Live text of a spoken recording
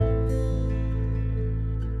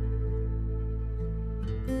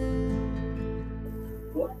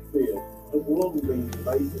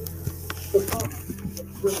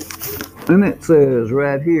And it says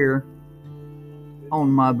right here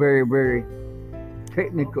on my very, very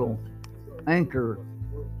technical Anchor,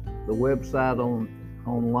 the website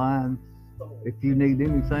online, if you need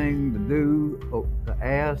anything to do or to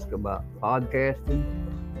ask about podcasting,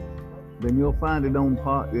 then you'll find it on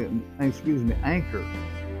Anchor.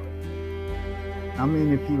 I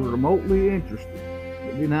mean, if you're remotely interested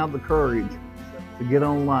but didn't have the courage to get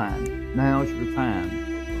online, now's your time.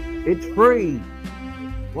 It's free.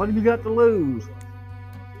 What have you got to lose?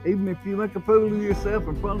 Even if you make a fool of yourself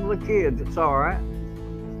in front of the kids, it's all right.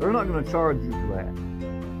 They're not going to charge you for that.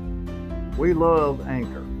 We love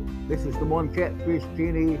Anchor. This is the one Catfish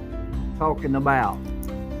Kenny talking about.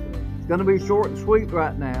 It's going to be short and sweet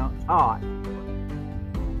right now. It's hot.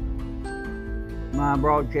 My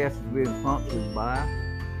broadcast is being sponsored by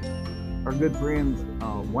our good friends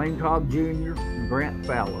Wayne Cobb Jr. and Grant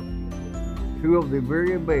Fowler, two of the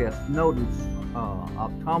very best noted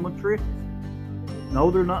optometrists. No,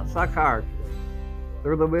 they're not psychiatrists.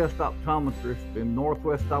 They're the best optometrists in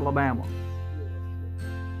Northwest Alabama.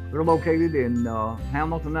 They're located in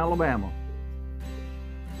Hamilton, Alabama,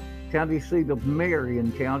 county seat of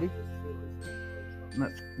Marion County.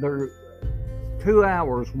 They're 2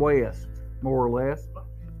 hours west, more or less,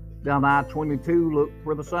 down I-22. Look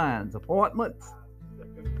for the signs. Appointments.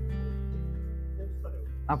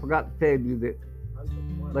 I forgot to tell you that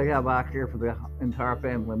they have eye care for the entire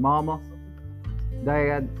family. Mama,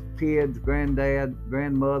 dad, kids, granddad,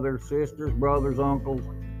 grandmother, sisters, brothers, uncles,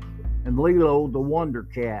 and Lilo the Wonder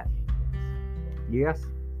Cat. Yes,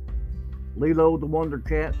 Lilo the Wonder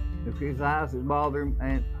Cat. If his eyes is bothering him,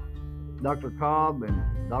 and Dr. Cobb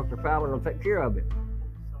and Dr. Fowler will take care of it.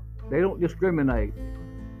 They don't discriminate.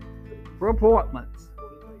 For appointments,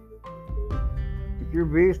 if you're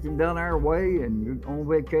visiting down our way and you're on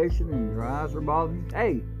vacation and your eyes are bothering you,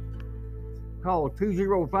 hey, call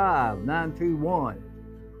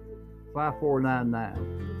 205-921-5499.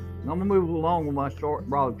 I'm going to move along with my short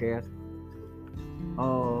broadcast.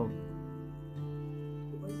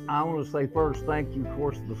 I want to say first, thank you, of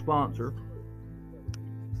course, to the sponsor.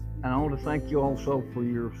 And I want to thank you also for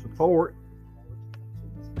your support.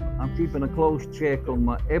 I'm keeping a close check on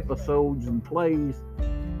my episodes and plays.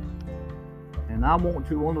 And I want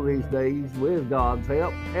to, one of these days, with God's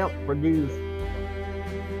help produce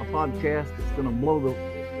a podcast that's going to blow the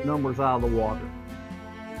numbers out of the water.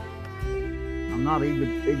 I'm not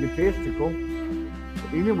egotistical.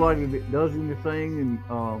 Anybody that does anything in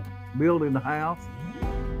building a house,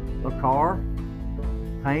 a car,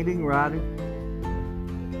 painting, writing,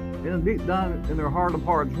 and deep down in their heart of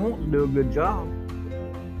hearts want to do a good job.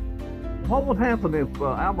 What would happen if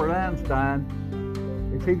Albert Einstein,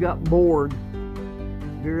 if he got bored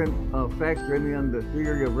during factoring in the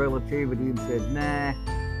theory of relativity and said, nah,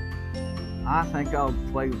 I think I'll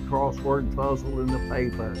play the crossword puzzle in the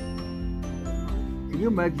paper. Can you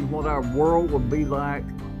imagine what our world would be like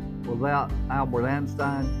without Albert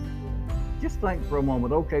Einstein? Just think for a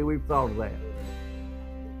moment. Okay, we've thought of that.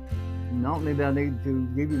 Not only I need to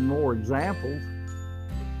give you more examples,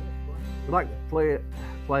 I'd like to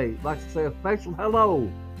like to say a special hello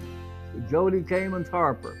to Jody Kamens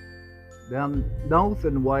Harper down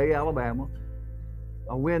Dothan Way, Alabama.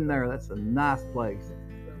 I went there. That's a nice place.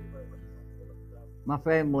 My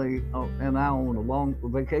family and I, on a long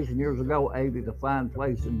vacation years ago, ate at a fine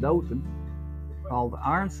place in Dothan called the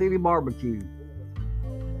Iron City Barbecue.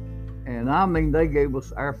 And I mean, they gave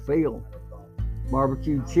us our fill.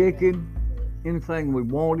 Barbecue chicken, anything we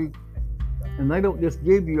wanted. And they don't just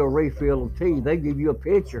give you a refill of tea, they give you a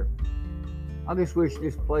pitcher. I just wish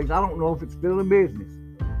this place, I don't know if it's still in business.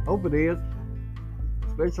 Hope it is.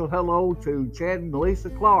 Special hello to Chad and Lisa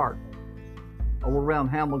Clark over around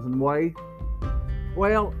Hamilton Way.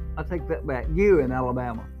 Well, I take that back. Ewan,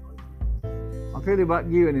 Alabama. I'll tell you about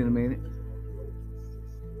Ewan in a minute.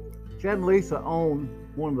 Chad and Lisa own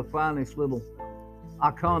one of the finest little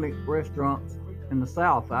iconic restaurants in the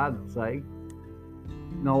South, I'd say.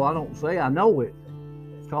 No, I don't say, I know it.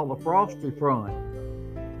 It's called the Frosty Front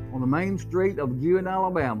on the main street of Ewan,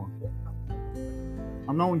 Alabama.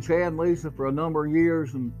 I've known Chad and Lisa for a number of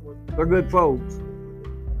years, and they're good folks.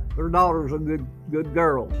 Their daughters are good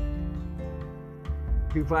girls.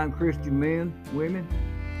 Two fine Christian Chad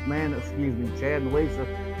and Lisa,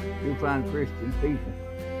 two fine Christian people.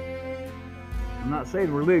 I'm not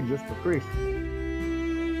saying religious, but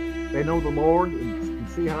Christian. They know the Lord and can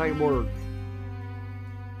see how He works.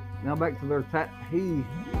 Now back to their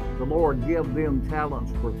the Lord gave them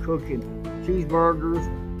talents for cooking cheeseburgers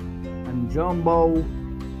and jumbo.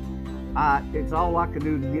 It's all I could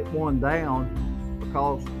do to get one down.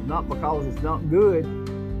 not because it's not good,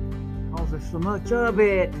 because there's so much of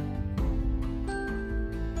it.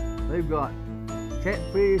 They've got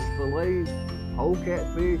catfish fillets, whole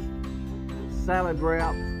catfish, salad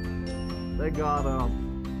wraps. They got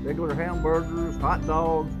regular hamburgers, hot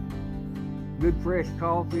dogs, good fresh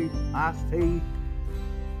coffee, iced tea.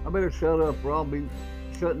 I better shut up or I'll be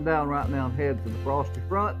shutting down right now and head to the Frosty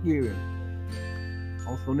Front viewing.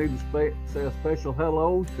 Also need to say a special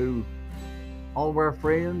hello to all of our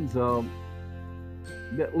friends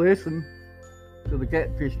that listen to the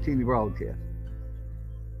Catfish TV broadcast.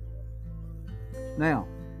 Now,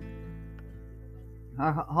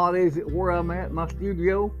 how hot is it where I'm at in my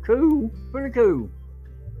studio? Cool, pretty cool.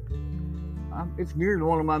 It's near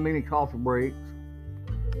one of my mini coffee breaks,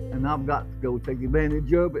 and I've got to go take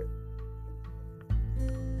advantage of it.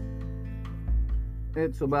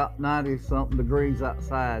 It's about 90-something degrees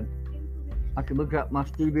outside. I can look out my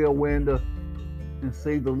studio window and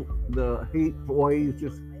see the heat waves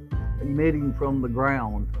just emitting from the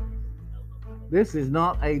ground. This is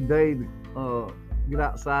not a day to get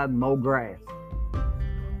outside and mow grass.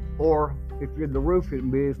 Or if you're in the roofing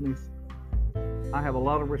business, I have a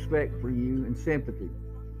lot of respect for you and sympathy.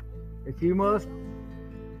 If you must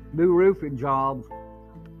do roofing jobs,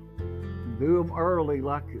 do them early,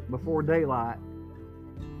 like before daylight,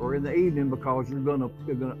 or in the evening, because you're gonna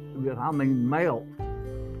melt.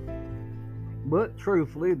 But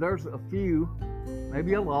truthfully, there's a few,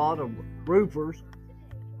 maybe a lot of roofers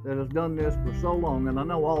that has done this for so long, and I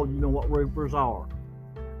know all of you know what roofers are.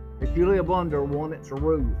 If you live under one, it's a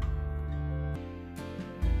roof.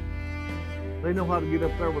 They know how to get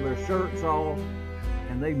up there with their shirts off,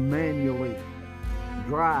 and they manually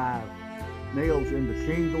drive nails into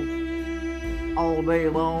shingles all day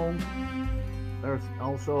long. There's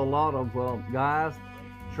also a lot of guys,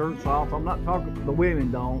 shirts off. I'm not talking, the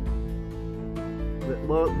women don't, that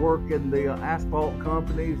work in the asphalt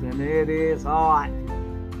companies, and it is hot.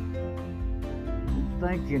 I'm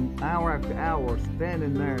thinking hour after hour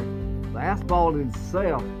standing there. The asphalt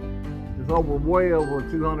itself is way over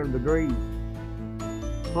 200 degrees,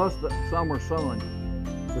 plus the summer sun.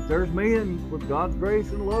 But there's men with God's grace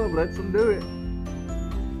and love, lets them do it.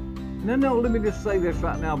 No, let me just say this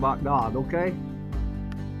right now about God, okay?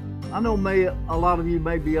 I know a lot of you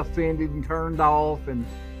may be offended and turned off, and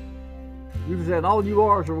you said all you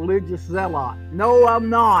are is a religious zealot. No, I'm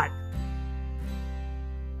not.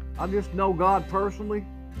 I just know God personally.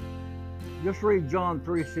 Just read John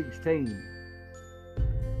 3:16.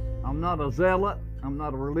 I'm not a zealot. I'm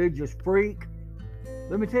not a religious freak.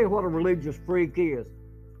 Let me tell you what a religious freak is.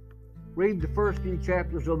 Read the first few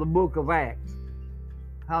chapters of the book of Acts.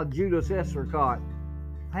 How Judas Iscariot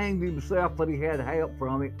hanged himself, but he had help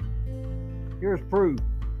from it. Here's proof.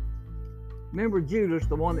 Remember Judas,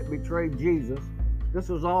 the one that betrayed Jesus? This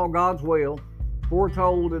was all God's will,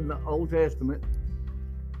 foretold in the Old Testament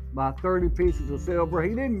by 30 pieces of silver.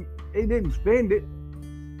 He didn't spend it.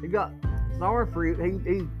 He got sorry for it.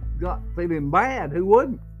 He got feeling bad. Who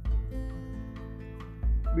wouldn't?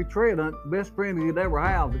 Betrayed the best friend he'd ever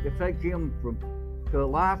have that could take him to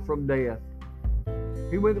life from death.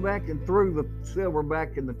 He went back and threw the silver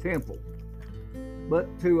back in the temple.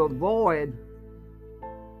 But to avoid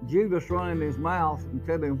Judas running his mouth and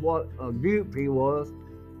telling him what a dupe he was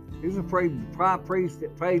afraid the high priest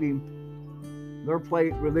that paid him, their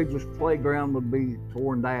religious playground would be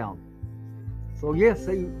torn down. So yes,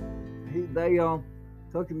 they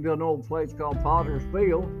took him to an old place called Potter's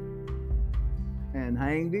Field and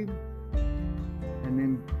hanged him, and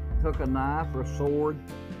then took a knife or a sword,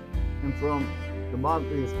 and from the bottom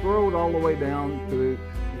of his throat all the way down to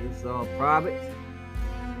his privates.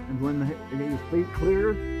 And when his feet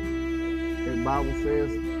cleared, the Bible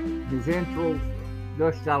says his entrails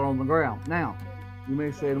gushed out on the ground. Now, you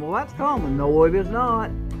may say, well, that's common. No, it is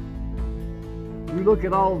not. You look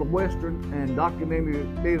at all the Western and documentary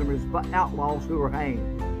outlaws who are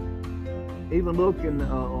hanged. Even look in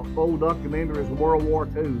old documentaries of World War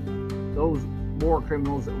II, those war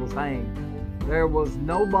criminals that was hanged. There was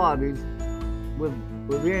no bodies with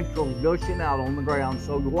entrails gushing out on the ground.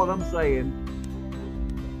 So what I'm saying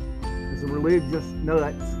is the religious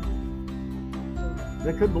nuts.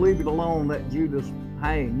 They couldn't leave it alone, let Judas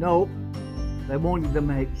hang. Nope. They wanted to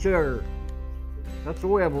make sure. That's the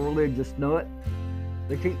way of a religious nut.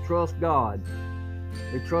 They can't trust God.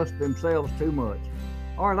 They trust themselves too much.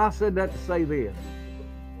 All right, I said that to say this.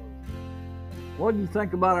 What do you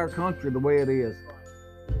think about our country the way it is?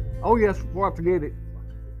 Oh yes, before I forget it,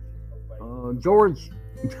 George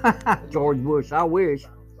Bush, I wish.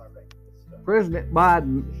 President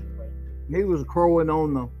Biden, he was crowing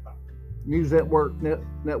on news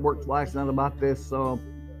networks last night about this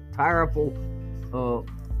powerful Al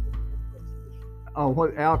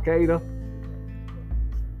Qaeda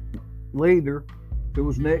leader who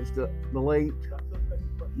was next to the late,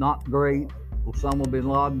 not great, Osama bin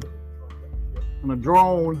Laden, and a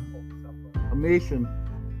mission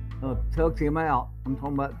took him out. I'm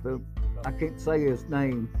talking about I can't say his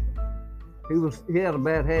name. He had a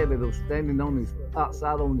bad habit of standing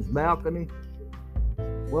outside on his balcony.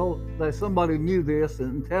 Well, somebody knew this in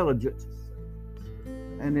intelligence,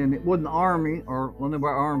 and then it wasn't the Army or one of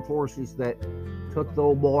our armed forces that took the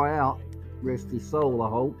old boy out. Rest his soul, I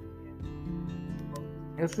hope.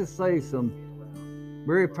 Let's just say some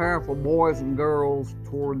very powerful boys and girls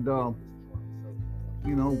toward, where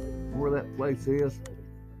that place is.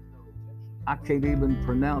 I can't even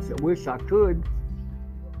pronounce it. Wish I could,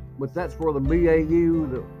 but that's where the BAU,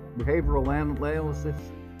 the Behavioral Analysis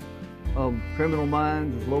of Criminal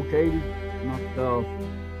Minds, is located.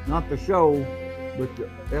 Not the show, but the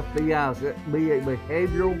FBI's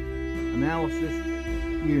Behavioral Analysis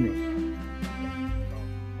Unit.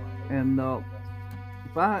 And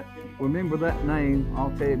if I remember that name, I'll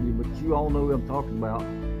tell you. But you all know what I'm talking about.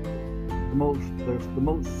 There's the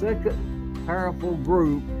most second powerful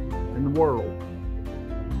group in the world.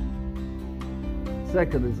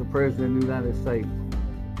 Second is the President of the United States.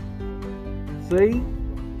 See,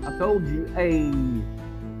 I told you, I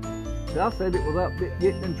said it without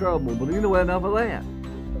getting in trouble, but anyway, enough of that.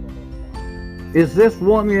 Is this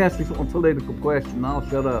one, let me ask you some political question, I'll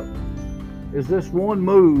shut up. Is this one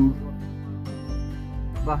move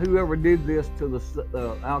by whoever did this to the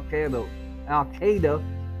Al Qaeda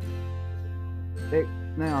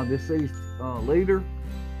now deceased leader,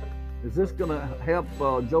 is this going to help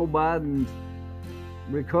Joe Biden's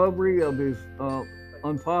recovery of his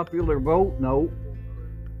unpopular vote? No.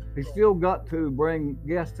 He's still got to bring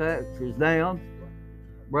gas taxes down,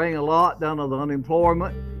 bring a lot down to the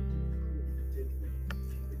unemployment,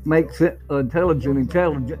 make intelligent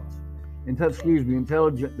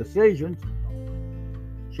decisions.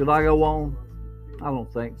 Should I go on? I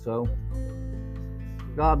don't think so.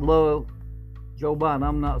 God love Joe Biden.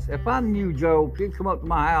 I'm not. If I knew Joe, if he'd come up to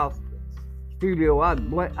my house studio,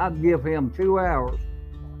 I'd give him 2 hours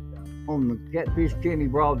on the Catfish Kenny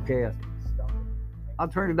broadcast.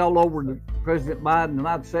 I'd turn it all over to President Biden, and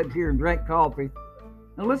I'd sit here and drink coffee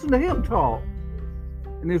and listen to him talk.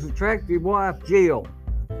 And his attractive wife, Jill.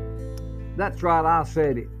 That's right, I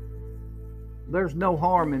said it. There's no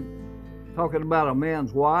harm in talking about a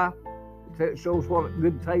man's wife. It shows what a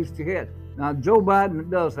good taste he had. Now, Joe Biden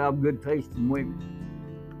does have good taste in women.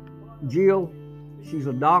 Jill, she's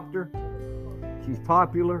a doctor. She's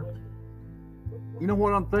popular. You know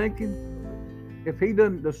what I'm thinking? If he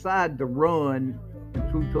doesn't decide to run in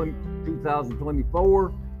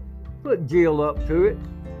 2024, put Jill up to it.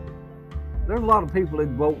 There's a lot of people that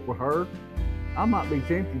vote for her. I might be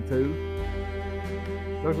tempted to.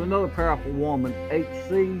 There's another powerful woman,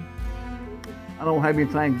 HC. I don't have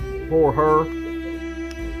anything for her,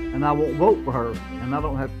 and I won't vote for her, and I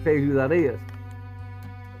don't have to tell you who that is.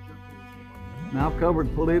 Now, I've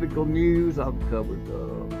covered political news. I've covered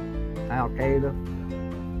Al Qaeda,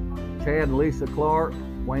 Chad and Lisa Clark,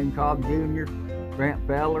 Wayne Cobb Jr., Grant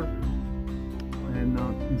Fowler, and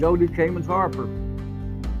Jody Kamens Harper,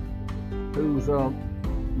 who's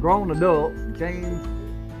grown adults, James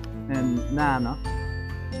and Nina,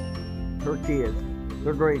 her kids.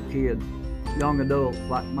 They're great kids, young adults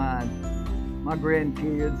like mine. My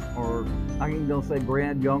grandkids, or I ain't gonna say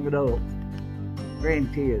young adults,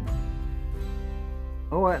 grandkids.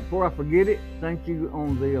 All right, before I forget it, thank you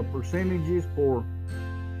on the percentages for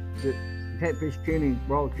the Catfish Kenny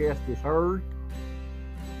broadcast is heard.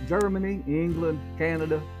 Germany, England,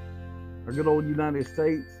 Canada, our good old United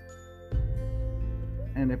States.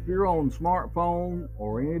 And if you're on smartphone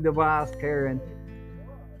or any device carrying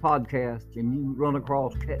podcast and you run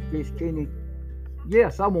across Catfish Kenny,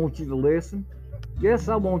 yes, I want you to listen. Yes,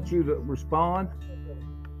 I want you to respond.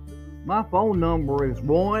 My phone number is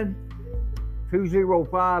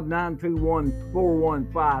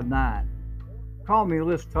 1-205-921-4159. Call me,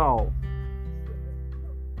 let's talk.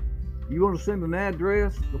 You want to send an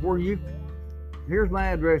address here's my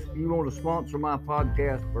address if you want to sponsor my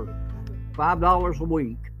podcast for $5 a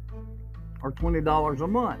week or $20 a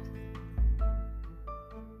month.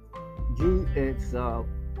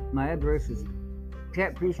 My address is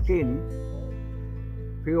Catfish Kenny,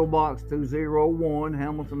 P.O. Box 201,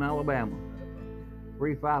 Hamilton, Alabama,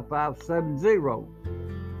 35570.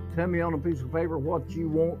 Tell me on a piece of paper what you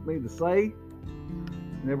want me to say,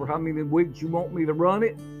 and how many weeks you want me to run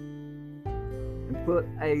it, and put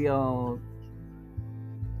a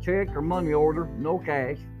check or money order, no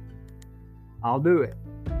cash, I'll do it.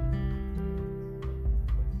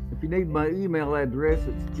 If you need my email address,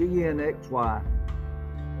 it's gnxy,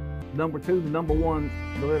 number 2, the number 1,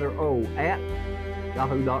 the letter O, at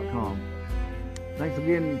yahoo.com. Thanks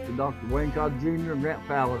again to Dr. Wayne Codd Jr. and Grant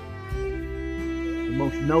Fowler, the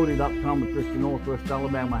most noted optometrist in Northwest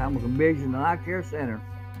Alabama, Hamilton Vision and Eye Care Center.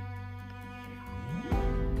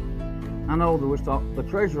 I know there was the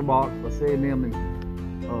Treasure Box by seeing them in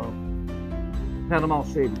Panama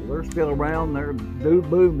City. They're still around. They're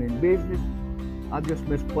booming business. I just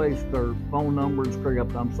misplaced their phone number and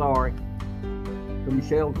script. I'm sorry. To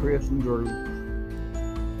Michelle, Chris, and Drew,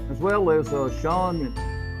 as well as Sean, and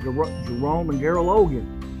Jerome, and Garrett Logan,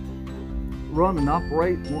 run and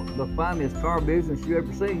operate the finest car business you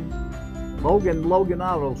ever seen. Logan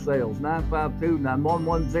Auto Sales,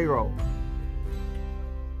 952-9110.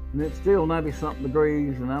 And it's still 90-something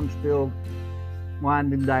degrees, and I'm still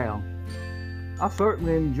winding down. I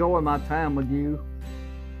certainly enjoy my time with you.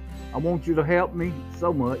 I want you to help me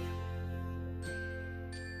so much.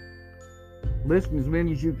 Listen as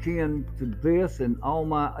many as you can to this and all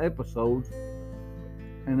my episodes.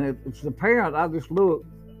 And if it's apparent, I just look,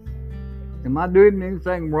 am I doing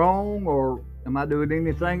anything wrong or am I doing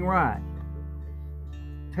anything right?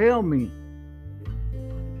 Tell me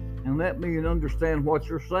and let me understand what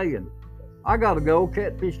you're saying. I gotta go.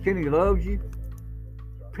 Catfish Kenny loves you.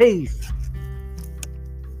 Peace.